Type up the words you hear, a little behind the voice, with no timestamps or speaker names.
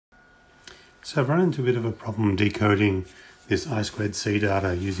So I've run into a bit of a problem decoding this i2c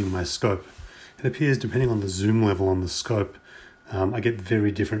data using my scope. It appears, depending on the zoom level on the scope, I get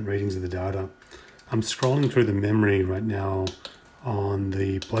very different readings of the data. I'm scrolling through the memory right now on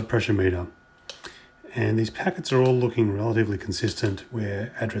the blood pressure meter, and these packets are all looking relatively consistent,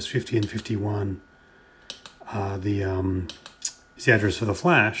 where address 50 and 51 are is the address for the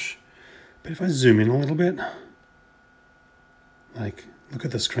flash. But if I zoom in a little bit, like, look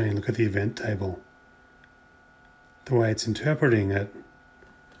at the screen, look at the event table. The way it's interpreting it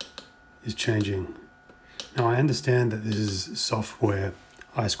is changing. Now, I understand that this is software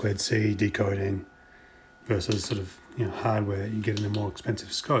i2c decoding versus sort of hardware you get in a more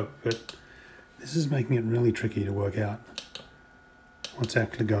expensive scope, but this is making it really tricky to work out what's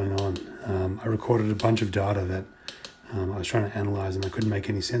actually going on. I recorded a bunch of data that I was trying to analyze, and I couldn't make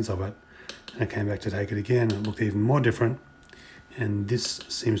any sense of it. And I came back to take it again, and it looked even more different. And this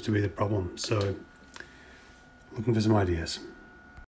seems to be the problem. So, looking for some ideas.